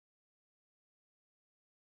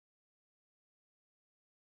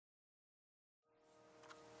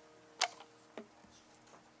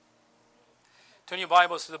Turn your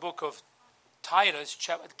Bibles to the book of Titus.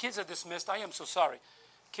 Kids are dismissed. I am so sorry.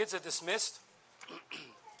 Kids are dismissed.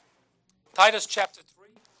 Titus chapter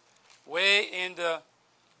 3, way in the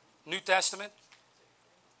New Testament.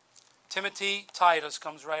 Timothy, Titus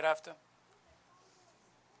comes right after.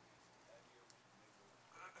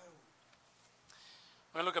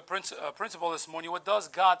 We're going to look at a principle this morning. What does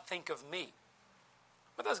God think of me?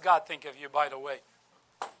 What does God think of you, by the way?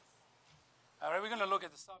 All right, we're going to look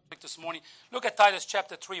at the subject this morning. Look at Titus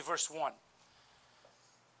chapter 3, verse 1.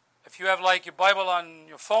 If you have like your Bible on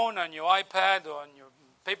your phone, on your iPad, or on your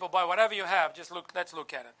paper Bible, whatever you have, let's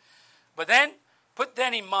look at it. But then, put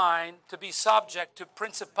then in mind to be subject to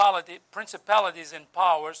principalities and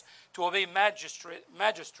powers, to obey magistrates,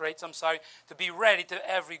 to be ready to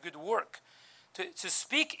every good work, to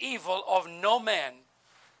speak evil of no man,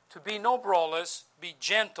 to be no brawlers, be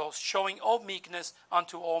gentle, showing all meekness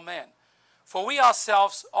unto all men. For we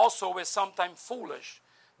ourselves also were sometime foolish,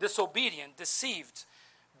 disobedient, deceived,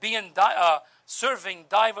 being serving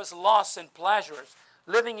divers lusts and pleasures,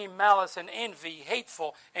 living in malice and envy,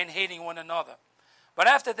 hateful, and hating one another. But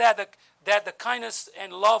after that the kindness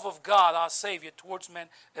and love of God our Savior towards men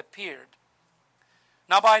appeared.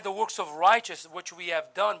 Not by the works of righteousness which we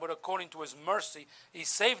have done, but according to His mercy He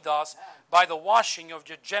saved us by the washing of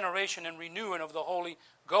regeneration and renewing of the Holy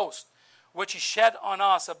Ghost, which He shed on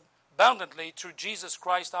us abundantly through Jesus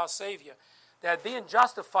Christ our Savior, that being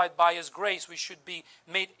justified by His grace we should be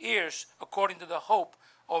made heirs according to the hope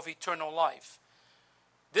of eternal life.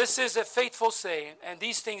 This is a faithful saying, and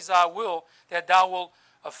these things I will, that thou wilt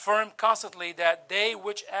affirm constantly, that they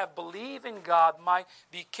which have believed in God might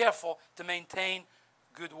be careful to maintain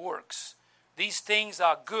good works. These things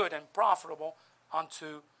are good and profitable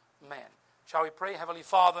unto man. Shall we pray? Heavenly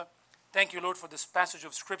Father, thank you, Lord, for this passage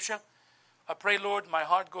of Scripture. I pray, Lord, my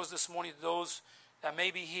heart goes this morning to those that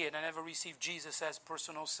may be here and never received Jesus as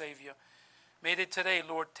personal Savior. May they today,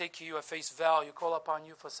 Lord, take you at face value, call upon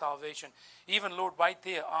you for salvation. Even, Lord, right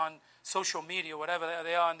there on social media, whatever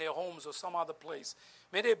they are in their homes or some other place,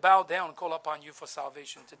 may they bow down and call upon you for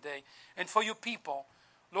salvation today. And for your people,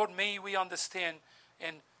 Lord, may we understand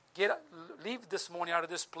and leave this morning out of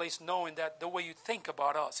this place knowing that the way you think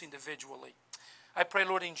about us individually. I pray,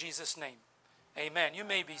 Lord, in Jesus' name. Amen. You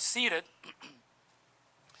may be seated.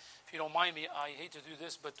 If you don't mind me, I hate to do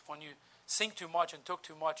this, but when you sing too much and talk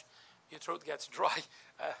too much, your throat gets dry.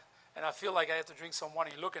 And I feel like I have to drink some water.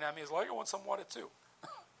 You're looking at me, it's like, I want some water too.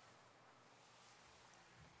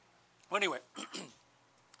 Anyway,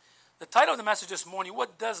 the title of the message this morning,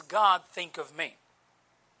 what does God think of me?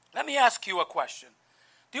 Let me ask you a question.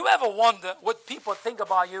 Do you ever wonder what people think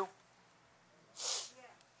about you?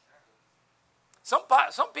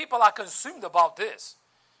 Some people are consumed about this.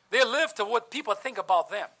 They live to what people think about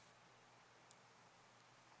them.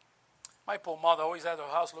 My poor mother always had her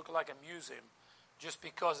house look like a museum just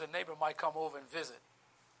because the neighbor might come over and visit.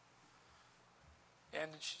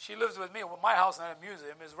 And she lives with me. Well, my house is not a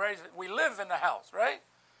museum. We live in the house, right?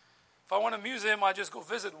 If I want a museum, I just go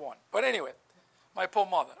visit one. But anyway, my poor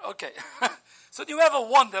mother. Okay. So do you ever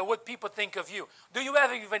wonder what people think of you? Do you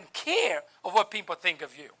ever even care of what people think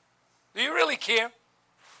of you? Do you really care?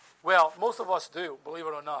 Well, most of us do, believe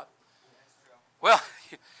it or not. Well,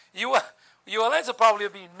 your answer probably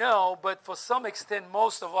will be no, but for some extent,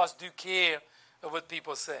 most of us do care of what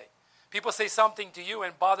people say. People say something to you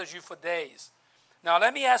and bothers you for days. Now,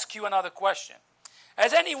 let me ask you another question.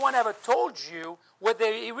 Has anyone ever told you what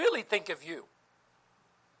they really think of you?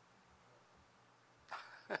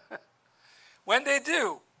 When they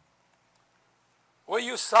do, were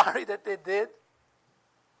you sorry that they did?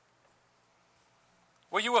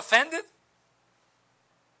 Were you offended?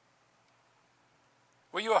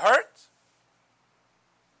 Were you hurt?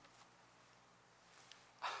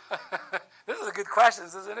 This is a good question,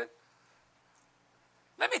 isn't it?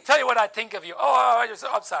 Let me tell you what I think of you. I'm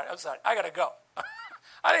sorry. I got to go.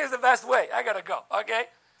 I think it's the best way. I got to go, okay?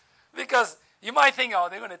 Because you might think,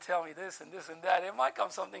 they're going to tell me this and that. It might come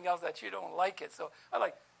something else that you don't like it. So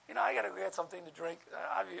I I got to get something to drink.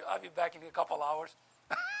 I'll be back in a couple hours.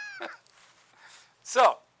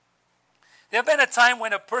 So, there have been a time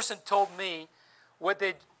when a person told me what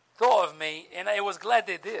they thought of me, and I was glad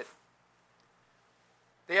they did.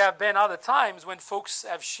 There have been other times when folks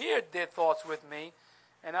have shared their thoughts with me,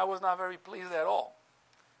 and I was not very pleased at all.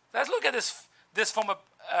 Let's look at this from a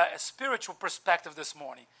spiritual perspective this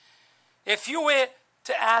morning. If you were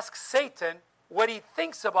to ask Satan what he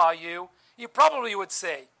thinks about you, you probably would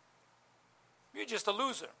say, you're just a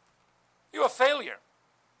loser. You're a failure.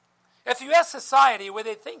 If you ask society what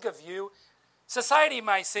they think of you, society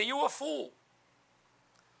might say you're a fool.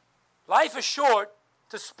 Life is short.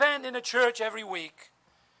 to spend in a church every week,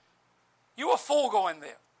 you are full going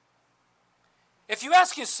there. If you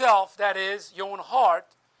ask yourself, that is, your own heart,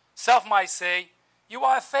 self might say, you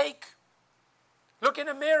are a fake. Look in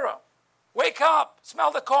the mirror. Wake up.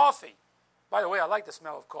 Smell the coffee. By the way, I like the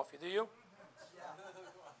smell of coffee. Do you?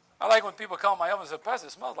 I like when people come to my office and say, Pastor,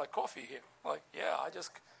 it smells like coffee here. I'm like, yeah, I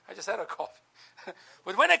just had a coffee.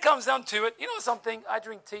 But when it comes down to it, you know something? I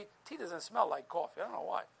drink tea. Tea doesn't smell like coffee. I don't know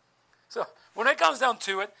why. So when it comes down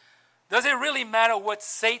to it, does it really matter what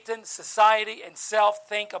Satan, society, and self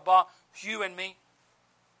think about you and me?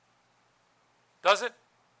 Does it?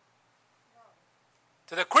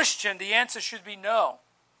 To the Christian, the answer should be no.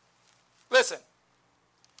 Listen,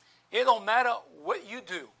 it don't matter what you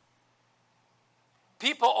do.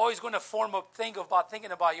 People are always going to form a thing about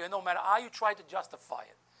thinking about you, and no matter how you try to justify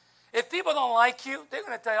it. If people don't like you, they're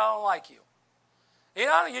going to tell you, I don't like you. You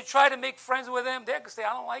know, you try to make friends with them, they're going to say,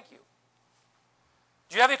 I don't like you.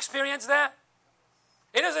 Do you have experienced that?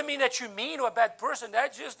 It doesn't mean that you're mean or a bad person.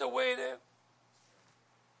 That's just the way it is.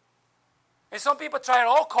 And some people try at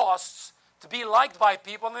all costs to be liked by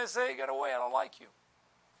people, and they say, get away, I don't like you.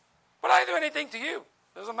 But I didn't do anything to you.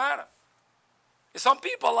 Doesn't matter. Some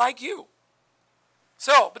people like you.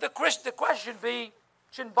 So, but the question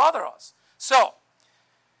shouldn't bother us. So,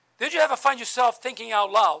 did you ever find yourself thinking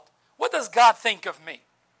out loud, what does God think of me?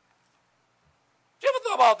 Did you ever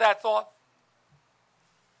thought about that thought?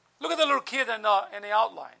 Look at the little kid in the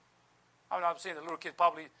outline. I'm saying the little kid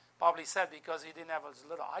probably said because he didn't have his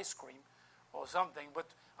little ice cream or something, but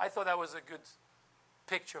I thought that was a good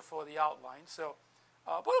picture for the outline. So,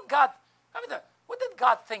 what did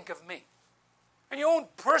God think of me? In your own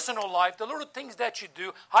personal life, the little things that you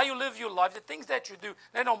do, how you live your life, the things that you do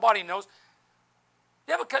that nobody knows.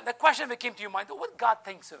 The question that came to your mind, what God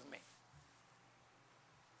thinks of me?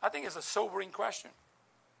 I think it's a sobering question.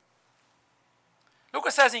 Look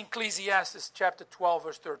what it says in Ecclesiastes chapter 12,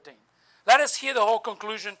 verse 13. Let us hear the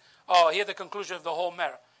conclusion of the whole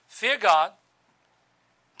matter. Fear God,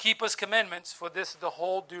 keep his commandments, for this is the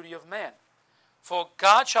whole duty of man. For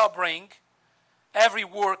God shall bring every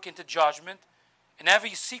work into judgment, and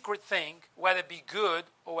every secret thing, whether it be good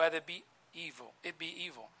or whether it be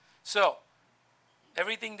evil. So,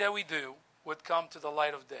 everything that we do would come to the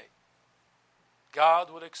light of day.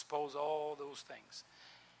 God would expose all those things.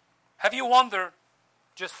 Have you wondered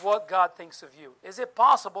just what God thinks of you? Is it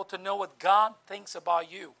possible to know what God thinks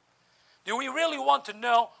about you? Do we really want to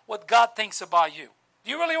know what God thinks about you?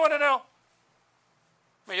 Do you really want to know?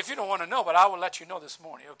 I mean, if you don't want to know, but I will let you know this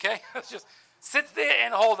morning, okay? Just sit there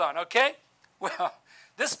and hold on, okay? Well,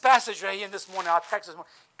 this passage right here in this morning, our text this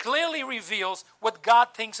morning, clearly reveals what God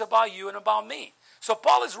thinks about you and about me. So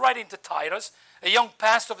Paul is writing to Titus, a young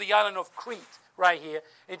pastor of the island of Crete, right here.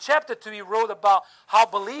 In chapter 2, he wrote about how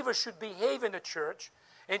believers should behave in the church.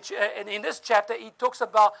 And in this chapter, he talks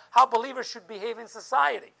about how believers should behave in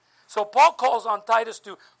society. So Paul calls on Titus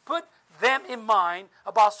to put them in mind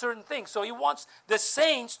about certain things. So he wants the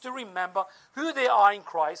saints to remember who they are in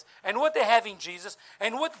Christ and what they have in Jesus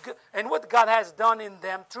and what God has done in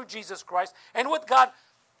them through Jesus Christ and what God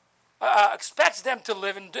expects them to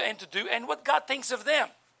live and to do and what God thinks of them.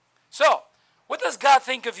 So, what does God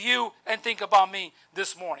think of you and think about me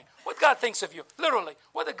this morning? What God thinks of you. Literally,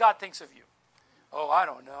 what does God thinks of you? Oh, I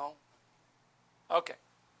don't know. Okay.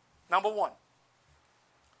 Number one.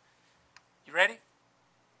 You ready?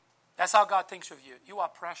 That's how God thinks of you. You are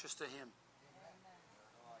precious to him.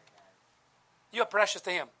 You are precious to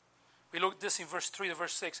him. We look at this in verse 3 to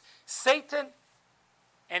verse 6. Satan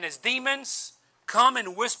and his demons come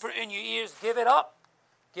and whisper in your ears, give it up.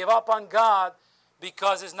 Give up on God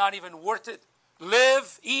because it's not even worth it.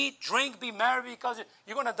 Live, eat, drink, be merry because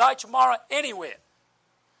you're going to die tomorrow anyway.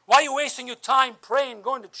 Why are you wasting your time praying,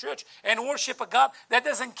 going to church, and worship a God that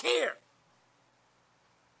doesn't care?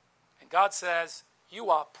 And God says, you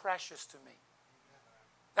are precious to me.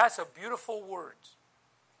 That's a beautiful word.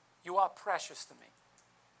 You are precious to me.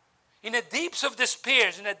 In the deeps of despair,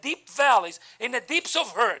 in the deep valleys, in the deeps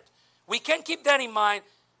of hurt, we can keep that in mind.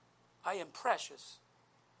 I am precious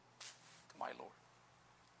to my Lord.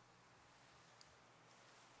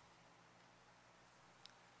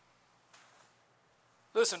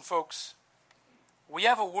 Listen, folks, we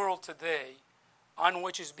have a world today on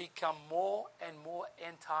which has become more and more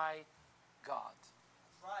anti-God.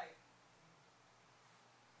 Right.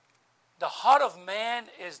 The heart of man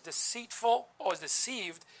is deceitful or is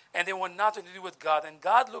deceived, and they want nothing to do with God. And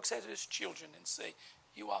God looks at his children and say,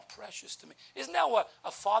 you are precious to me. Isn't that what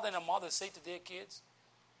a father and a mother say to their kids?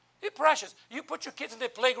 You're precious. You put your kids in the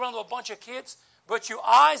playground with a bunch of kids, but your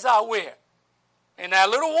eyes are where? In that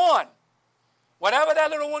little one. Wherever that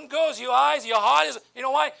little one goes, your eyes, your heart is, you know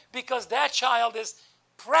why? Because that child is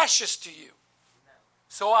precious to you.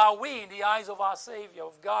 So are we in the eyes of our Savior,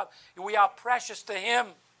 of God. We are precious to Him.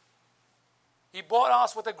 He bought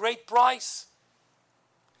us with a great price.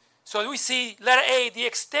 So we see, letter A, the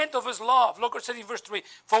extent of His love. Look what it says in verse 3.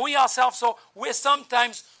 For we ourselves, so we're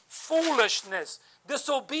sometimes foolishness,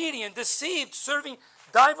 disobedient, deceived, serving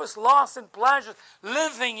divers lusts and pleasures,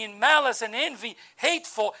 living in malice and envy,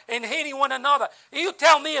 hateful and hating one another. You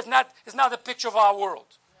tell me it's not the picture of our world.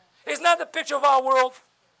 It's not the picture of our world.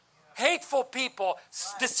 Hateful people,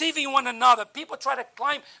 deceiving one another. People try to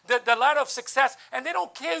climb the ladder of success and they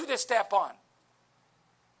don't care who they step on.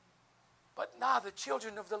 But now the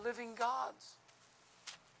children of the living God.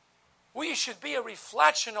 We should be a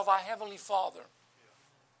reflection of our Heavenly Father.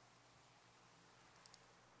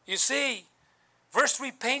 You see, verse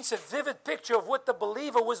 3 paints a vivid picture of what the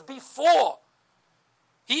believer was before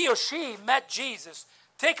he or she met Jesus.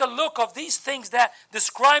 Take a look of these things that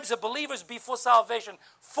describes the believers before salvation.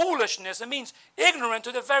 Foolishness, it means ignorant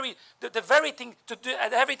to the very thing to do,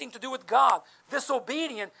 everything to do with God.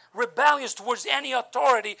 Disobedient, rebellious towards any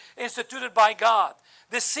authority instituted by God.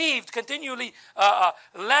 Deceived, continually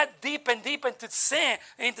led deep and deep into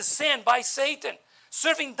sin by Satan.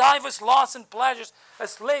 Serving divers lusts and pleasures, a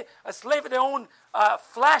slave of their own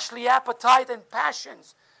fleshly appetite and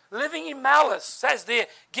passions. Living in malice, says there,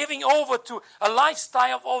 giving over to a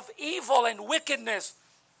lifestyle of evil and wickedness.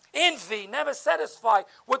 Envy, never satisfied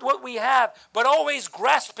with what we have, but always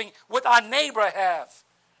grasping what our neighbor have.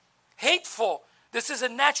 Hateful, this is a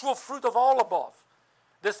natural fruit of all above.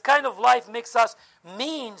 This kind of life makes us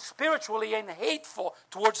mean spiritually and hateful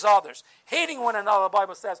towards others. Hating one another, the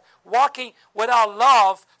Bible says, walking without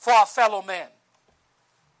love for our fellow men.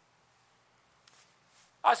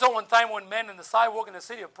 I saw one time one man in the sidewalk in the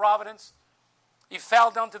city of Providence. He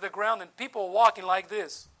fell down to the ground and people were walking like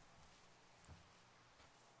this.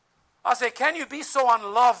 I say, can you be so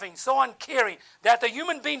unloving, so uncaring, that the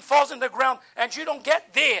human being falls on the ground and you don't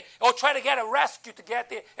get there or try to get a rescue to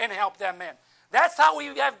get there and help that man? That's how we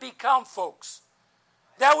have become, folks.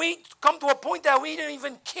 That we come to a point that we don't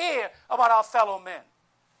even care about our fellow men.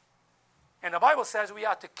 And the Bible says we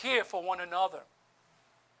are to care for one another.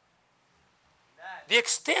 The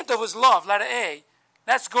extent of His love, letter A.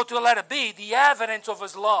 Let's go to the letter B, the evidence of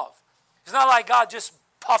His love. It's not like God just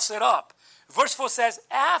puffs it up. Verse 4 says,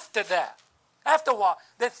 after that. After what?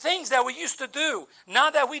 The things that we used to do, now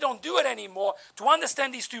that we don't do it anymore. To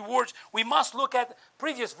understand these two words, we must look at the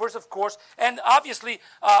previous verse, of course, and obviously,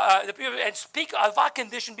 and speak of our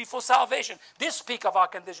condition before salvation. This speak of our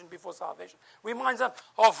condition before salvation. Reminds us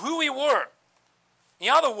of who we were. In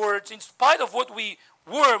other words, in spite of what we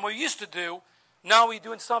were and we used to do, now we're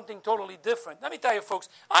doing something totally different. Let me tell you, folks,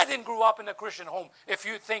 I didn't grow up in a Christian home, if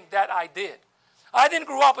you think that I did. I didn't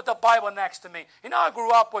grow up with the Bible next to me. You know, I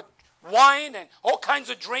grew up with wine and all kinds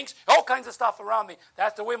of drinks, all kinds of stuff around me.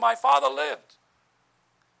 That's the way my father lived.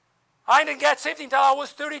 I didn't get saved until I was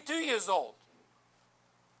 32 years old.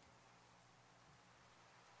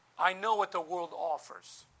 I know what the world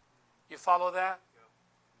offers. You follow that?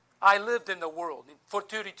 I lived in the world for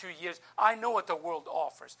 32 years. I know what the world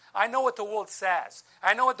offers. I know what the world says.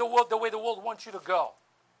 I know what the way the world wants you to go.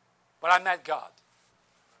 But I met God.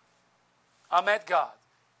 I met God.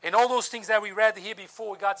 And all those things that we read here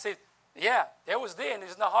before, God said, yeah, there was there, and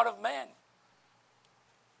it's in the heart of man.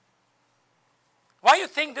 Why do you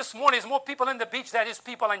think this morning there's more people in the beach than there's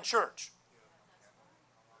people in church?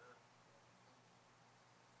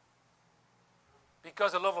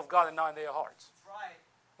 Because the love of God is now in their hearts.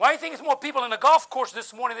 Why do you think there's more people in the golf course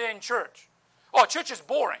this morning than in church? Oh, church is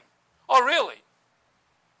boring. Oh, really?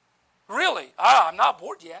 Really? I'm not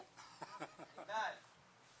bored yet.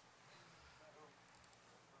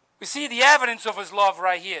 We see the evidence of His love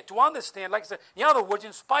right here. To understand, like I said, in other words,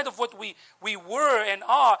 in spite of what we were and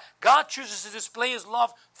are, God chooses to display His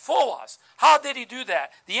love for us. How did He do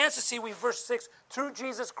that? The answer, see we in verse 6, through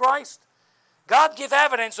Jesus Christ. God gave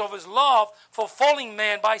evidence of His love for falling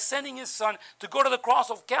man by sending His Son to go to the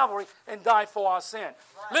cross of Calvary and die for our sin.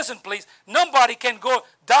 Right. Listen, please. Nobody can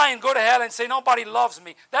die and go to hell and say, nobody loves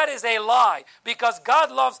me. That is a lie. Because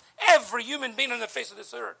God loves every human being on the face of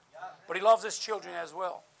this earth. But He loves His children as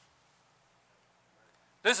well.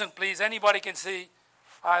 Listen, please. Anybody can say,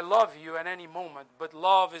 I love you at any moment. But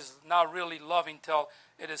love is not really love until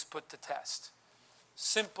it is put to test.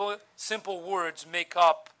 Simple words make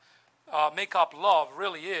up love,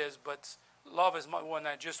 really is, but love is more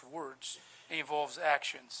than just words. It involves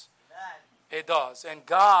actions. Amen. It does. And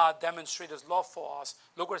God demonstrated His love for us.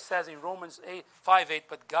 Look what it says in Romans 5:8.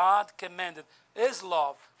 But God commended His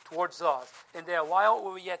love towards us, and that while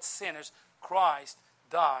we were yet sinners, Christ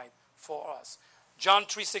died for us. John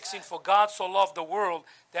 3:16, for God so loved the world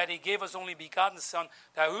that he gave his only begotten Son,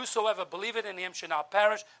 that whosoever believeth in him should not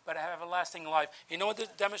perish, but have everlasting life. You know what this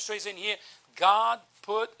demonstrates in here? God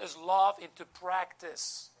put his love into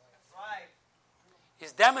practice. Right.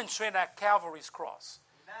 He's demonstrated at Calvary's cross.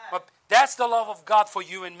 But that's the love of God for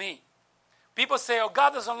you and me. People say, oh,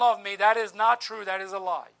 God doesn't love me. That is not true. That is a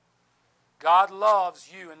lie. God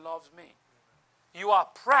loves you and loves me. You are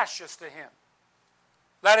precious to him.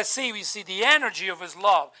 Let us see, we see the energy of his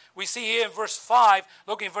love. We see here in verse 5,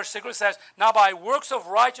 look in verse 6, it says, not by works of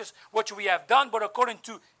righteousness which we have done, but according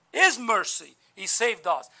to his mercy he saved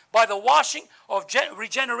us. By the washing of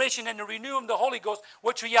regeneration and the renewing of the Holy Ghost,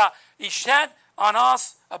 which he shed on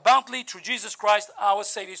us abundantly through Jesus Christ our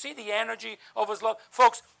Savior. You see the energy of his love?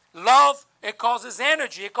 Folks, love, it causes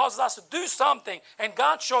energy. It causes us to do something. And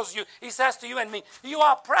God shows you, he says to you and me, you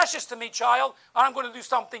are precious to me, child, and I'm going to do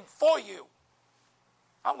something for you.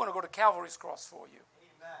 I'm going to go to Calvary's cross for you.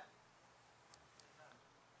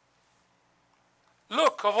 Amen.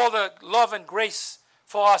 Look of all the love and grace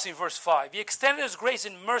for us in verse 5. He extended his grace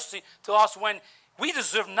and mercy to us when we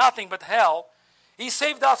deserve nothing but hell. He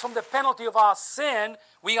saved us from the penalty of our sin.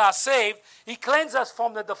 We are saved. He cleansed us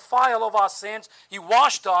from the defile of our sins. He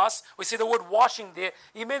washed us. We see the word washing there.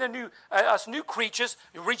 He made us new creatures,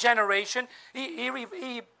 regeneration.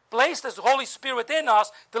 He placed his Holy Spirit in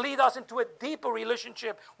us to lead us into a deeper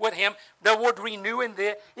relationship with him. The word renew in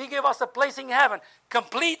there. He gave us a place in heaven.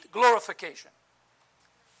 Complete glorification.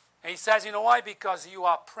 And he says, you know why? Because you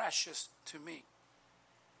are precious to me.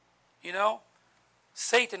 You know,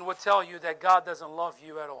 Satan will tell you that God doesn't love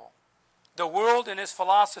you at all. The world and his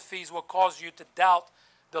philosophies will cause you to doubt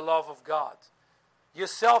the love of God.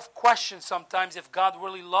 Yourself question sometimes if God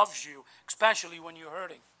really loves you, especially when you're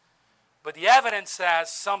hurting. But the evidence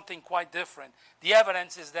says something quite different. The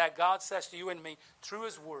evidence is that God says to you and me, through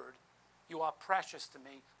his word, you are precious to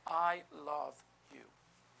me. I love you.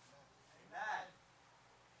 Amen.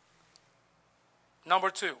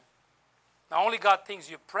 Number 2. Not only God thinks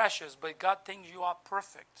you're precious, but God thinks you are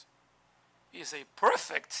perfect. You say,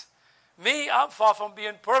 perfect? Me, I'm far from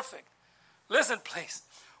being perfect. Listen, please.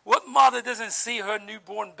 What mother doesn't see her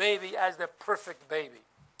newborn baby as the perfect baby?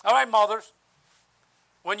 All right, mothers.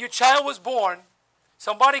 When your child was born,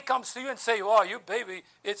 somebody comes to you and say, oh, your baby,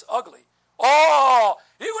 it's ugly. Oh,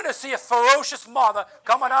 you're going to see a ferocious mother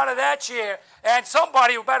coming out of that chair, and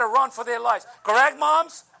somebody who better run for their lives. Correct,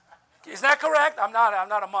 moms? Is that correct? I'm not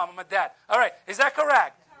a mom, I'm a dad. All right, is that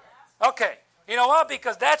correct? Okay. You know what?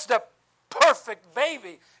 Because that's the perfect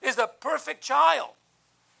baby, is the perfect child.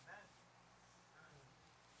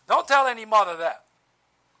 Don't tell any mother that.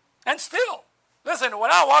 And still, listen, when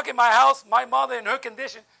I walk in my house, my mother in her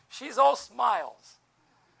condition, she's all smiles.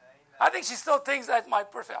 I think she still thinks that's my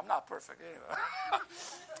perfect. I'm not perfect anyway.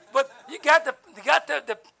 But you got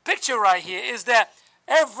the picture right here is that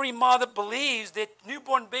every mother believes that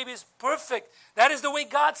newborn baby is perfect. That is the way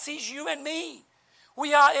God sees you and me.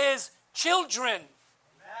 We are his children.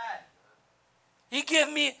 I'm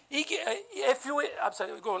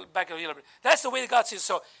sorry, go back a little bit. That's the way God sees it.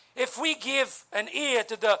 So if we give an ear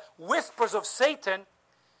to the whispers of Satan,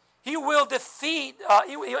 we will be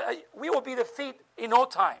defeated in no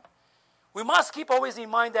time. We must keep always in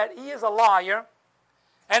mind that he is a liar,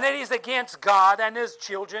 and that he's against God and his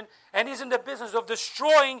children, and he's in the business of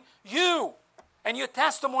destroying you and your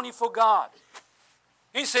testimony for God.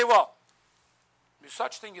 You say, well, is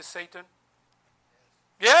such thing as Satan?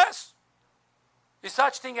 Yes. Is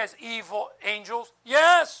such thing as evil angels?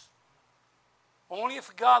 Yes. Only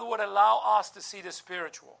if God would allow us to see the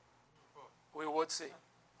spiritual, we would see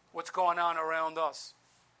what's going on around us.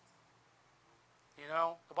 You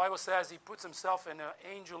know, the Bible says he puts himself in an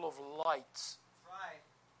angel of light. Right.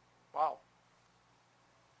 Wow.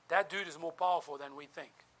 That dude is more powerful than we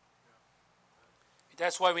think.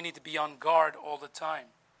 That's why we need to be on guard all the time.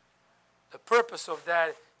 The purpose of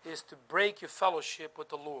that is to break your fellowship with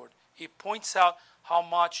the Lord. He points out how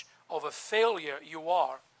much of a failure you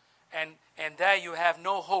are, and that you have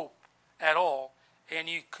no hope at all. And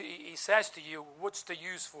he says to you, what's the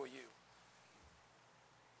use for you?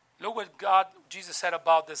 Look what Jesus said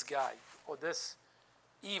about this guy, or this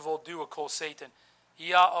evil doer called Satan.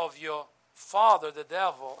 Ye are of your father, the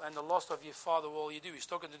devil, and the lust of your father will you do. He's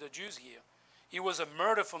talking to the Jews here. He was a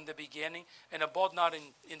murderer from the beginning, and abode not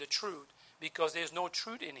in the truth, because there's no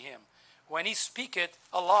truth in him. When he speaketh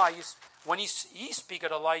a lie, when he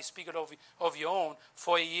speaketh a lie, he speaketh of your own,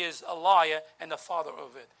 for he is a liar and the father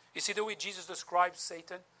of it. You see the way Jesus describes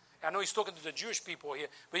Satan? I know he's talking to the Jewish people here,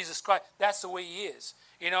 but he's described, that's the way he is.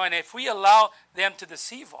 You know, and if we allow them to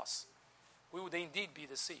deceive us, we would indeed be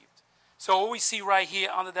deceived. So what we see right here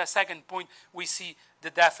under that second point, we see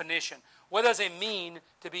the definition. What does it mean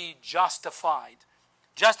to be justified?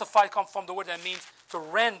 Justified comes from the word that means to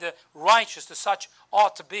render righteous, to such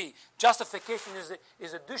ought to be. Justification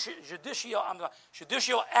is a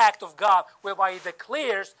judicial act of God whereby He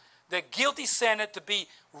declares the guilty sinner to be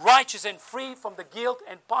righteous and free from the guilt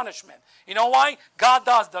and punishment. You know why? God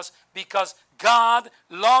does this because God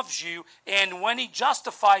loves you, and when He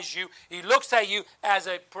justifies you, He looks at you as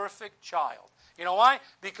a perfect child. You know why?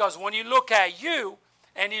 Because when you look at you,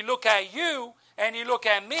 and you look at you, and you look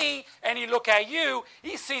at me, and you look at you,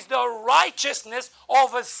 He sees the righteousness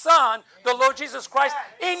of His Son, the Lord Jesus Christ,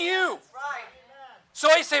 in you.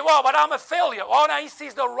 So He say, well, but I'm a failure. Oh, now He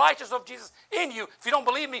sees the righteousness of Jesus in you. If you don't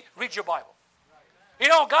believe me, read your Bible. You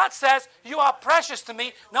know, God says, you are precious to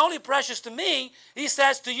me. Not only precious to me, He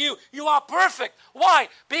says to you, you are perfect. Why?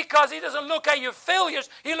 Because He doesn't look at your failures.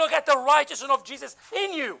 He looks at the righteousness of Jesus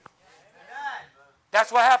in you.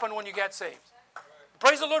 That's what happened when you get saved.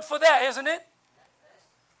 Praise the Lord for that, isn't it?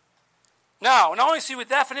 Now, not only see with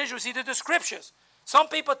definition, we see the scriptures. Some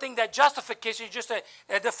people think that justification is just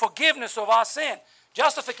the forgiveness of our sin.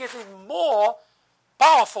 Justification is more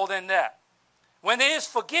powerful than that. When there is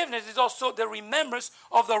forgiveness, there's also the remembrance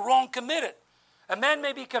of the wrong committed. A man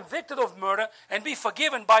may be convicted of murder and be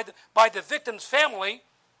forgiven by the victim's family,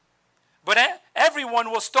 but everyone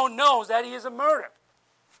will still know that he is a murderer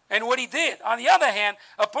and what he did. On the other hand,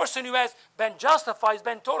 a person who has been justified has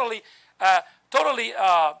been totally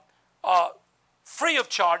free of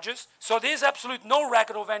charges, so there is absolute no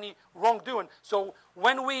record of any wrongdoing. So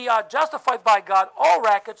when we are justified by God, all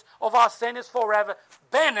records of our sin is forever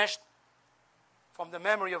banished from the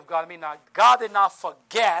memory of God. I mean, God did not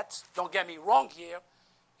forget, don't get me wrong here,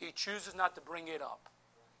 He chooses not to bring it up.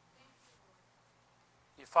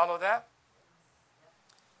 You follow that?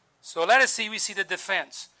 So let us see, we see the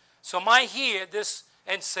defense. So might hear this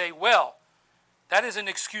and say, well, that is an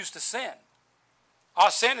excuse to sin. I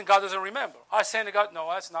sin and God doesn't remember. I sin and God, no,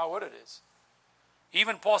 that's not what it is.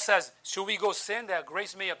 Even Paul says, should we go sin that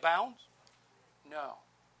grace may abound? No.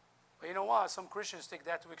 But you know what? Some Christians take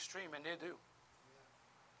that to extreme, and they do.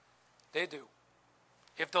 They do.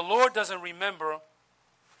 If the Lord doesn't remember,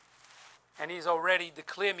 and He's already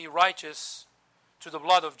declared me righteous to the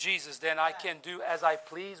blood of Jesus, then I can do as I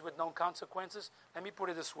please with no consequences. Let me put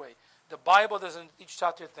it this way. The Bible doesn't teach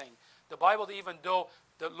such a thing. The Bible, even though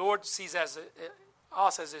the Lord sees us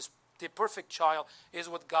as the perfect child, is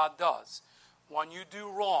what God does. When you do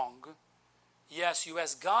wrong, yes, you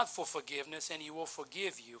ask God for forgiveness and He will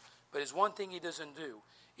forgive you. But there's one thing He doesn't do.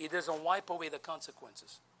 He doesn't wipe away the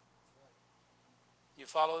consequences. You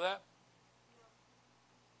follow that?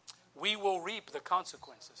 We will reap the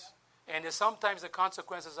consequences. And sometimes the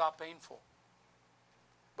consequences are painful.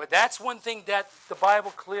 But that's one thing that the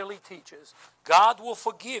Bible clearly teaches. God will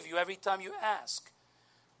forgive you every time you ask.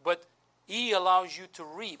 But He allows you to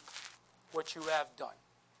reap what you have done.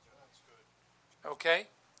 Okay?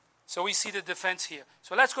 So we see the defense here.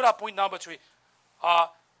 So let's go to point number 3.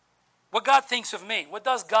 What God thinks of me. What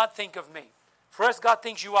does God think of me? First, God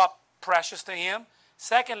thinks you are precious to Him.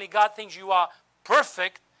 Secondly, God thinks you are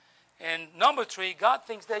perfect. And number 3, God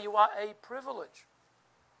thinks that you are a privilege.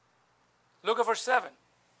 Look at verse 7.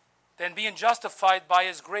 Then being justified by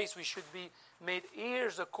His grace, we should be made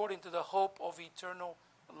heirs according to the hope of eternal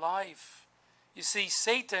life. You see,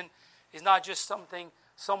 Satan is not just something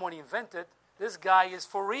someone invented. This guy is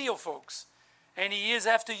for real, folks. And he is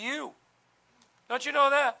after you. Don't you know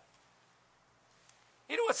that?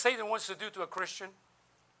 You know what Satan wants to do to a Christian?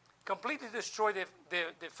 Completely destroy the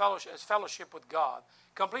fellowship with God.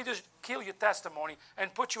 Completely kill your testimony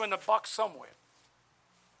and put you in a box somewhere.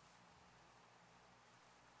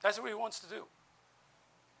 That's what he wants to do.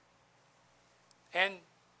 And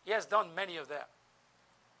he has done many of that.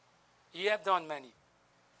 He has done many.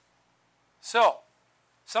 So,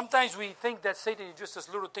 sometimes we think that Satan is just this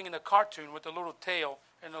little thing in a cartoon with a little tail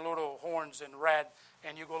and the little horns and red,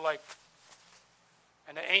 and you go like,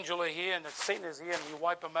 and the angel is here and the Satan is here, and you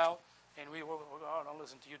wipe him out, and we will, oh, I'll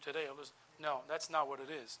listen to you today. No, that's not what it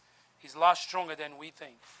is. He's a lot stronger than we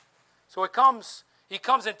think. So he comes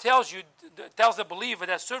and tells the believer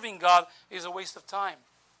that serving God is a waste of time.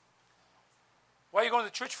 Why are you going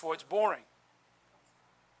to church for? It's boring.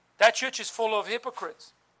 That church is full of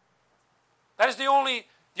hypocrites. That is the only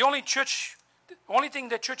thing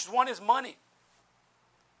that churches want is money.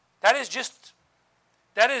 That it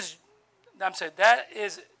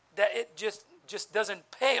just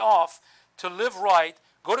doesn't pay off to live right,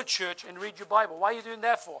 go to church, and read your Bible. Why are you doing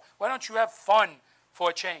that for? Why don't you have fun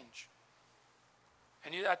for a change?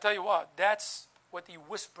 And I tell you what, that's what He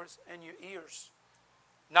whispers in your ears.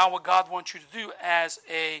 not what God wants you to do as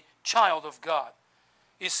a child of God.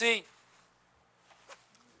 You see,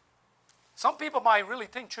 some people might really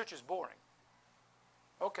think church is boring.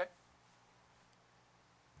 Okay.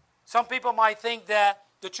 Some people might think that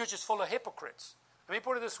the church is full of hypocrites. Let me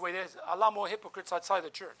put it this way. There's a lot more hypocrites outside the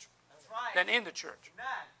church than in the church.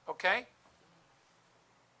 Okay?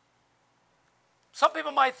 Some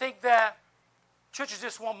people might think that churches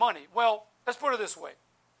just want money. Well, let's put it this way.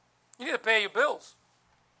 You need to pay your bills.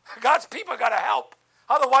 God's people got to help.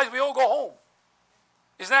 Otherwise, we all go home.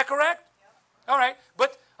 Isn't that correct? All right.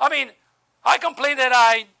 But, I mean, I complain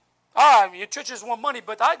that your churches want money,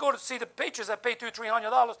 but I go to see the Patriots that pay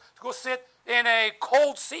 $200-$300 to go sit in a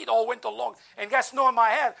cold seat all winter long and get snow in my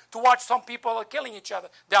head to watch some people are killing each other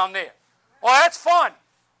down there. Well, that's fun.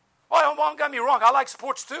 Well, don't get me wrong. I like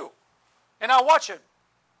sports too. And I watch it.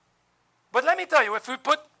 But let me tell you, if we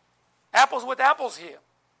put apples with apples here,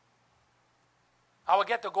 I will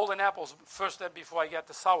get the golden apples first before I get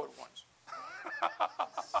the sour ones.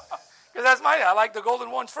 Because that's I like the golden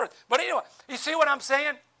ones first. But anyway, you see what I'm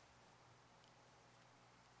saying?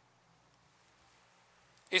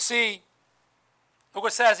 You see, look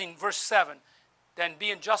what it says in verse 7. Then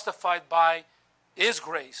being justified by His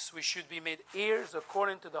grace, we should be made heirs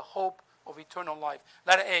according to the hope of eternal life.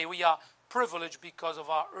 Letter A, we are privileged because of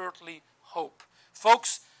our earthly hope.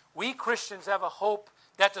 Folks, we Christians have a hope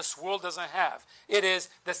that this world doesn't have. It is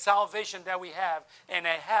the salvation that we have and a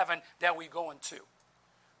heaven that we go into.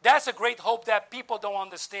 That's a great hope that people don't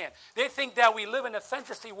understand. They think that we live in a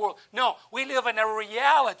fantasy world. No, we live in a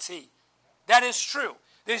reality. That is true.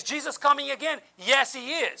 Is Jesus coming again? Yes,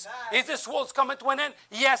 He is. Is this world coming to an end?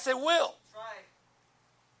 Yes, it will. That's right.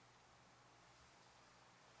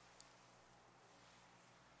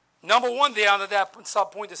 Number one there under that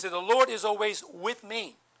sub-point, it says, the Lord is always with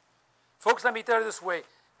me. Folks, let me tell you this way.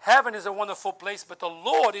 Heaven is a wonderful place, but the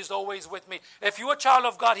Lord is always with me. If you're a child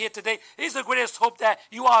of God here today, it's the greatest hope that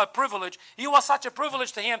you are a privilege. You are such a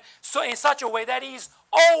privilege to Him, so in such a way that He's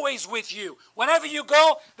always with you. Whenever you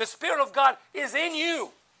go, the Spirit of God is in you.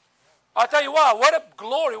 I'll tell you what a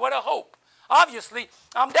glory, what a hope. Obviously,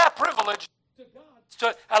 I'm that privileged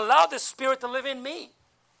to allow the Spirit to live in me.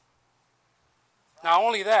 Not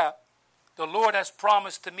only that, the Lord has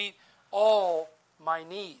promised to meet all my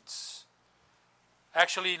needs.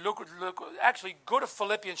 Actually, go to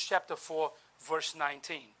Philippians chapter 4, verse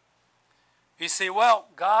 19. You say, well,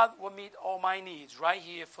 God will meet all my needs. Right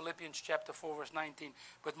here, Philippians chapter 4, verse 19.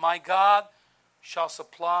 But my God shall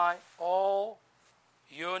supply all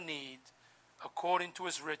your need according to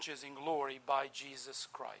His riches in glory by Jesus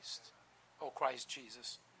Christ. Oh, Christ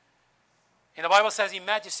Jesus. And the Bible says in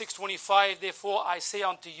Matthew 6:25, therefore I say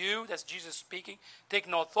unto you, that's Jesus speaking, take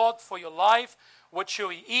no thought for your life, what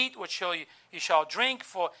shall ye eat, what shall ye shall drink,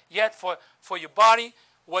 for your body,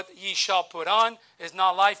 what ye shall put on, is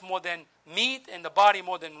not life more than meat, and the body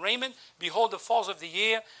more than raiment. Behold the fowls of the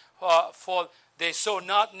air, for they sow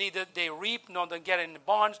not, neither they reap, nor they get in the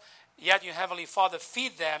barns, yet your heavenly Father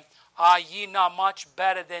feed them. Are ye not much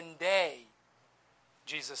better than they?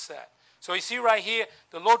 Jesus said. So you see right here,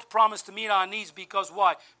 the Lord promised to meet our needs because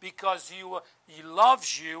why? Because He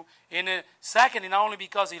loves you. And secondly, not only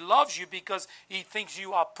because He loves you, because He thinks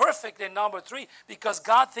you are perfect. And number three, because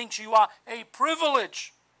God thinks you are a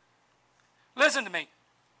privilege. Listen to me.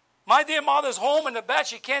 My dear mother's home in the bed.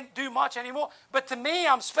 She can't do much anymore. But to me,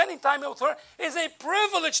 I'm spending time with her. It's a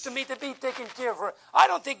privilege to me to be taking care of her. I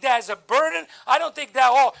don't think that is a burden. I don't think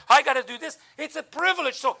that, I got to do this. It's a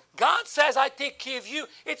privilege. So God says, I take care of you.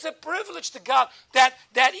 It's a privilege to God that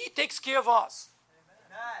He takes care of us.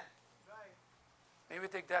 Amen. Maybe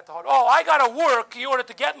take that to heart. Oh, I got to work in order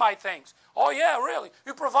to get my things. Oh, yeah, really?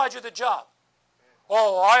 Who provides you the job?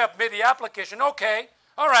 Oh, I have made the application. Okay.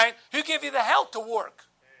 All right. Who gave you the health to work?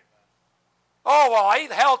 Oh, well, I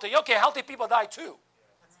eat healthy. Okay, healthy people die too.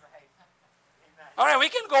 That's right. Amen. All right, we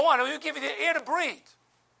can go on. We'll give you the air to breathe.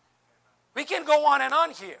 We can go on and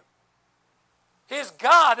on here. He's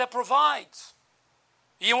God that provides.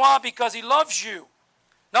 You are because He loves you.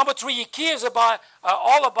 Number three, He cares about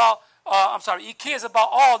He cares about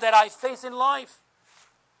all that I face in life.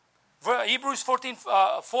 Hebrews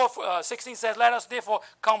 4:16 says, let us therefore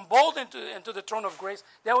come bold into the throne of grace,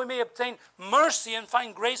 that we may obtain mercy and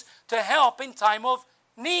find grace to help in time of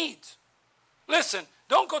need. Listen,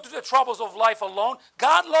 don't go through the troubles of life alone.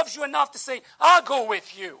 God loves you enough to say, I'll go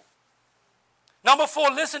with you. Number four,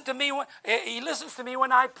 listen to me. He listens to me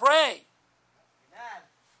when I pray. Amen.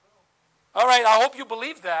 All right, I hope you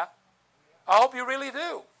believe that. I hope you really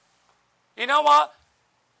do. You know what?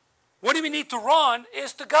 What do we need to run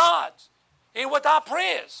is to God and with our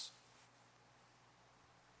prayers.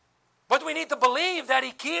 But we need to believe that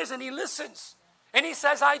He cares and He listens. And He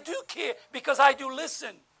says, I do care because I do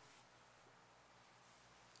listen.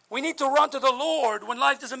 We need to run to the Lord when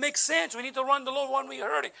life doesn't make sense. We need to run to the Lord when we're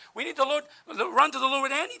hurting. We need to run to the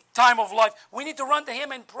Lord at any time of life. We need to run to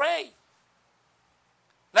Him and pray.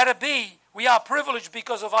 Let it be, we are privileged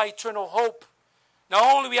because of our eternal hope. Not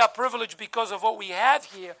only we are privileged because of what we have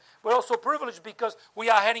here, but also privileged because we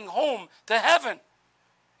are heading home to heaven.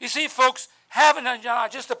 You see, folks, heaven is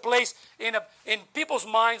not just a place in people's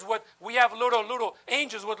minds where we have little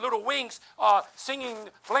angels with little wings singing,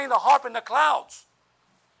 playing the harp in the clouds.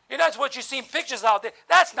 And that's what you see in pictures out there.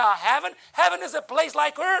 That's not heaven. Heaven is a place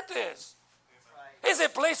like earth is. Right. It's a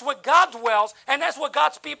place where God dwells, and that's where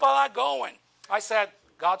God's people are going. I said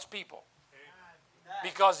God's people. Amen.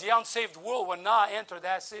 Because the unsaved world will not enter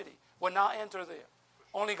that city, will not enter there.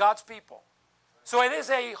 Only God's people. So it is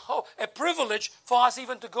a privilege for us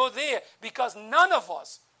even to go there because none of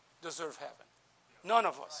us deserve heaven. None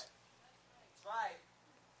of us. Right.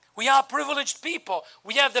 We are privileged people.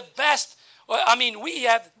 We have the best. We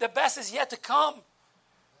have the best is yet to come.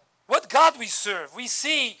 What God we serve. We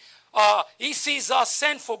see, He sees us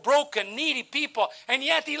sinful, broken, needy people, and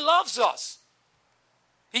yet He loves us.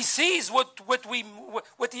 He sees what we do,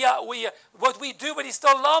 but He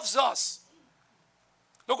still loves us.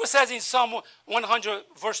 Look what it says in Psalm 100,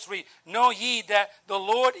 verse 3. Know ye that the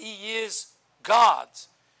Lord, He is God.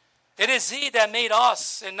 It is He that made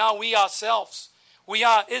us, and now we ourselves. We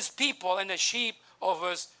are His people and the sheep of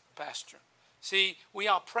His pasture. See, we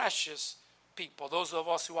are precious people, those of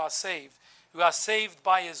us who are saved. We are saved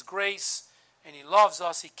by His grace, and He loves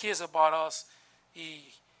us, He cares about us,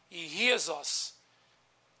 He hears us.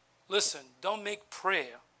 Listen, don't make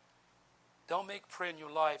prayer in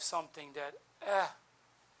your life something that,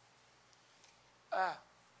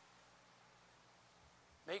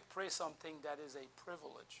 Make prayer something that is a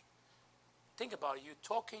privilege. Think about it. You're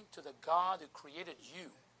talking to the God who created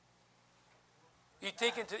you.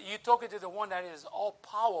 You're talking to the one that is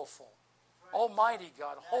all-powerful, almighty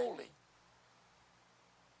God, holy.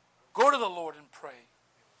 Go to the Lord and pray.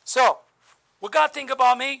 So, what God think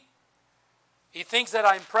about me? He thinks that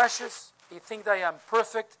I am precious. He thinks that I am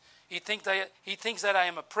perfect. He thinks that I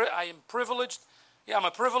am privileged. Yeah, I'm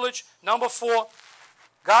a privilege. Number 4,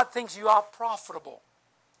 God thinks you are profitable.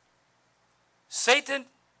 Satan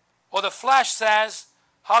or the flesh says,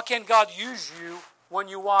 how can God use you when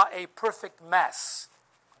you are a perfect mess?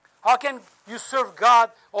 How can you serve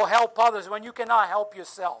God or help others when you cannot help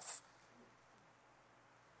yourself?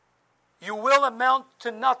 You will amount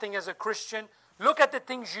to nothing as a Christian. Look at the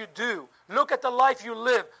things you do. Look at the life you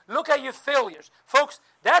live. Look at your failures. Folks,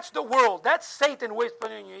 that's the world. That's Satan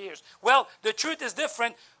whispering in your ears. Well, the truth is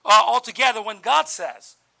different altogether when God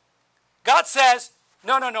says. God says,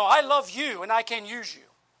 no, I love you and I can use you.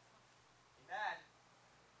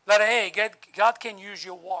 God can use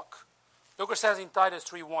your walk. Look what it says in Titus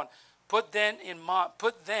 3:1. Put then in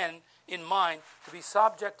mind to be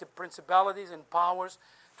subject to principalities and powers,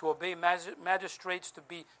 to obey magistrates, to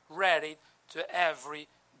be ready to every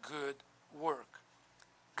good work.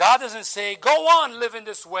 God doesn't say, go on living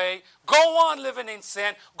this way, go on living in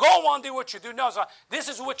sin, go on do what you do. No, this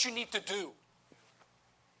is what you need to do.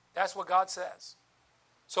 That's what God says.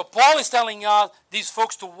 So Paul is telling these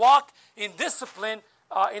folks to walk in discipline,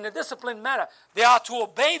 in a disciplined manner. They are to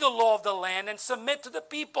obey the law of the land and submit to the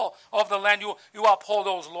people of the land. You uphold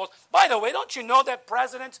those laws. By the way, don't you know that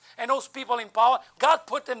presidents and those people in power, God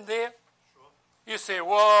put them there? Sure. You say,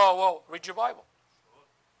 whoa, read your Bible. Sure.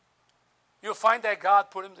 You'll find that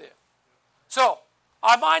God put them there. Yeah. So,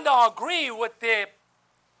 I might not agree with their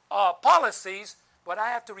policies, but I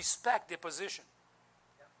have to respect their position.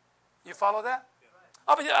 Yeah. You follow that? Yeah.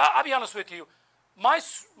 I'll be honest with you. My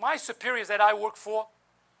superiors that I work for,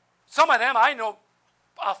 some of them I know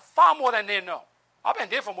far more than they know. I've been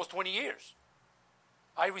there for almost 20 years.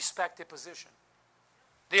 I respect their position.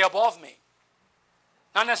 They're above me.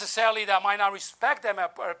 Not necessarily that I might not respect them, a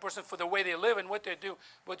person, for the way they live and what they do,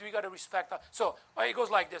 but we got to respect that. So it goes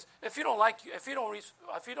like this: if you don't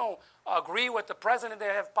agree with the president, they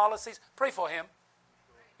have policies, pray for him.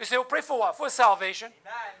 You say, well, pray for what? For salvation.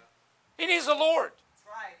 Amen. He needs the Lord. That's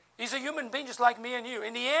right. He's a human being just like me and you.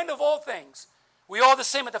 In the end of all things, we are the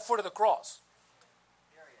same at the foot of the cross.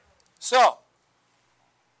 So,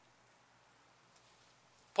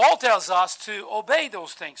 Paul tells us to obey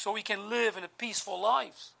those things so we can live in a peaceful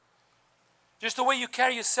life. Just the way you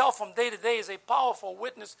carry yourself from day to day is a powerful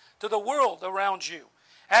witness to the world around you.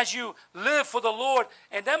 As you live for the Lord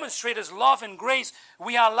and demonstrate His love and grace,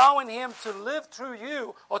 we are allowing Him to live through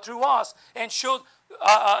you or through us and show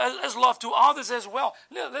His love to others as well.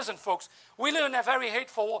 Listen, folks, we live in a very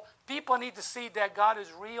hateful world. People need to see that God is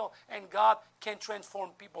real and God can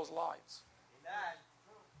transform people's lives. Amen.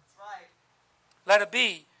 That's right. Let it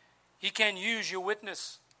be. He can use your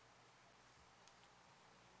witness.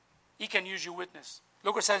 He can use your witness.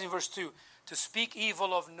 Look what it says in verse 2. To speak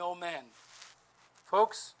evil of no man.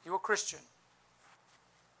 Folks, you're a Christian.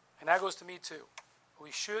 And that goes to me too. We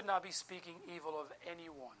should not be speaking evil of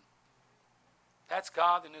anyone. That's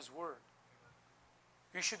God and His Word.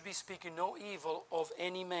 You should be speaking no evil of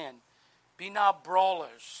any man. Be not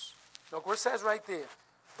brawlers. Look what it says right there.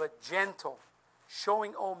 But gentle,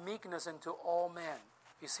 showing all meekness unto all men.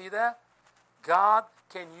 You see that? God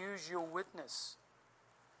can use your witness.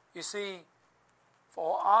 You see,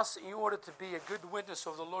 for us, in order to be a good witness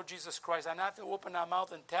of the Lord Jesus Christ, and have to open our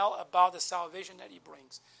mouth and tell about the salvation that He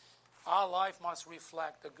brings, our life must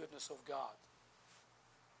reflect the goodness of God.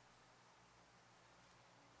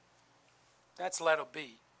 That's letter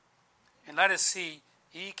B. And let us see,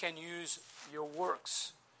 He can use your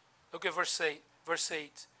works. Look at verse 8.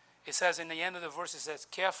 It says in the end of the verse, it says,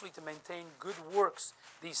 carefully to maintain good works.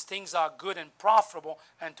 These things are good and profitable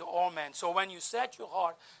unto all men. So when you set your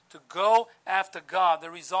heart to go after God,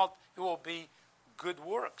 the result will be good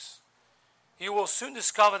works. You will soon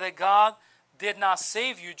discover that God did not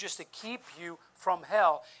save you just to keep you from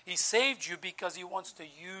hell. He saved you because He wants to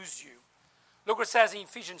use you. Look what it says in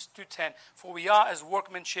Ephesians 2:10. For we are as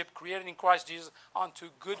workmanship created in Christ Jesus unto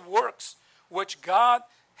good works, which God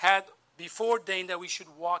had before ordained that we should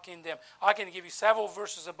walk in them. I can give you several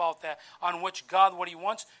verses about that, on which God, what He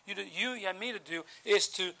wants you and me to do is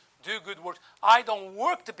to do good works. I don't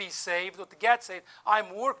work to be saved or to get saved.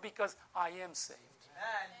 I'm work because I am saved.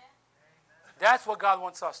 Amen. That's what God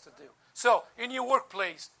wants us to do. So, in your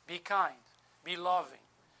workplace, be kind, be loving,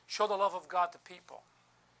 show the love of God to people.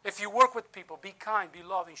 If you work with people, be kind, be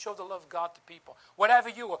loving, show the love of God to people. Whatever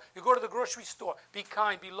you are, you go to the grocery store, be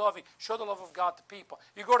kind, be loving, show the love of God to people.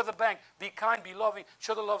 You go to the bank, be kind, be loving,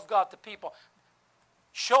 show the love of God to people.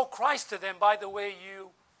 Show Christ to them by the way you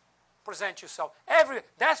present yourself.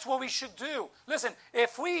 That's what we should do. Listen,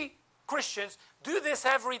 if we Christians do this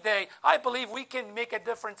every day, I believe we can make a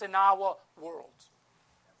difference in our world.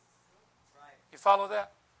 Right. You follow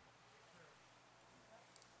that?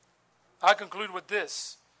 I conclude with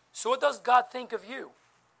this. So what does God think of you?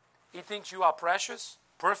 He thinks you are precious,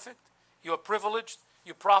 perfect, you are privileged,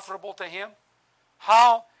 you're profitable to Him.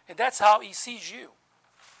 How? And that's how He sees you.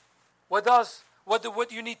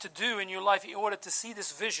 What you need to do in your life in order to see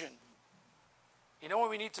this vision? You know what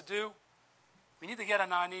we need to do? We need to get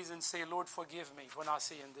on our knees and say, Lord, forgive me for not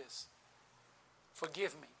seeing this.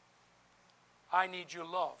 Forgive me. I need your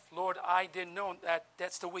love. Lord, I didn't know that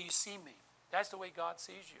that's the way you see me. That's the way God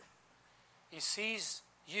sees you. He sees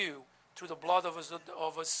you through the blood of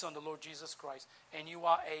His Son, the Lord Jesus Christ. And you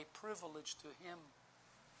are a privilege to Him.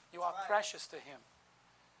 You are precious to Him.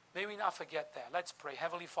 May we not forget that. Let's pray.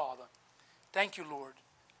 Heavenly Father, thank you, Lord.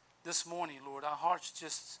 This morning, Lord, our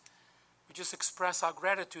hearts we just express our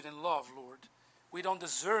gratitude and love, Lord. We don't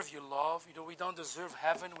deserve your love. We don't deserve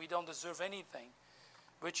heaven. We don't deserve anything.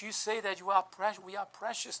 But you say that we are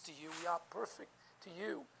precious to you. We are perfect to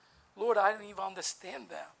you. Lord, I don't even understand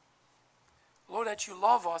that. Lord, that you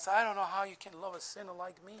love us. I don't know how you can love a sinner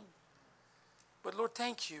like me. But Lord,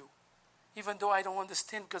 thank you. Even though I don't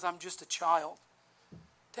understand because I'm just a child.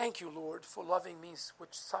 Thank you, Lord, for loving me with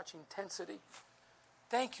such intensity.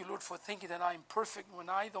 Thank you, Lord, for thinking that I'm perfect when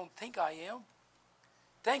I don't think I am.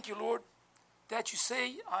 Thank you, Lord, that you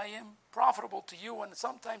say I am profitable to you and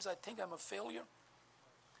sometimes I think I'm a failure.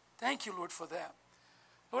 Thank you, Lord, for that.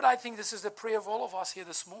 Lord, I think this is the prayer of all of us here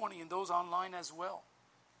this morning and those online as well.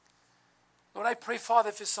 Lord, I pray, Father,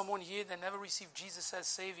 if there's someone here that never received Jesus as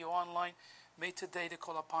Savior online, may today they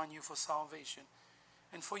call upon you for salvation.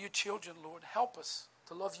 And for your children, Lord, help us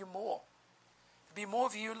to love you more. To be more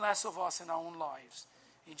of you and less of us in our own lives.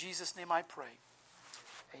 In Jesus' name I pray.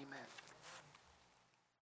 Amen.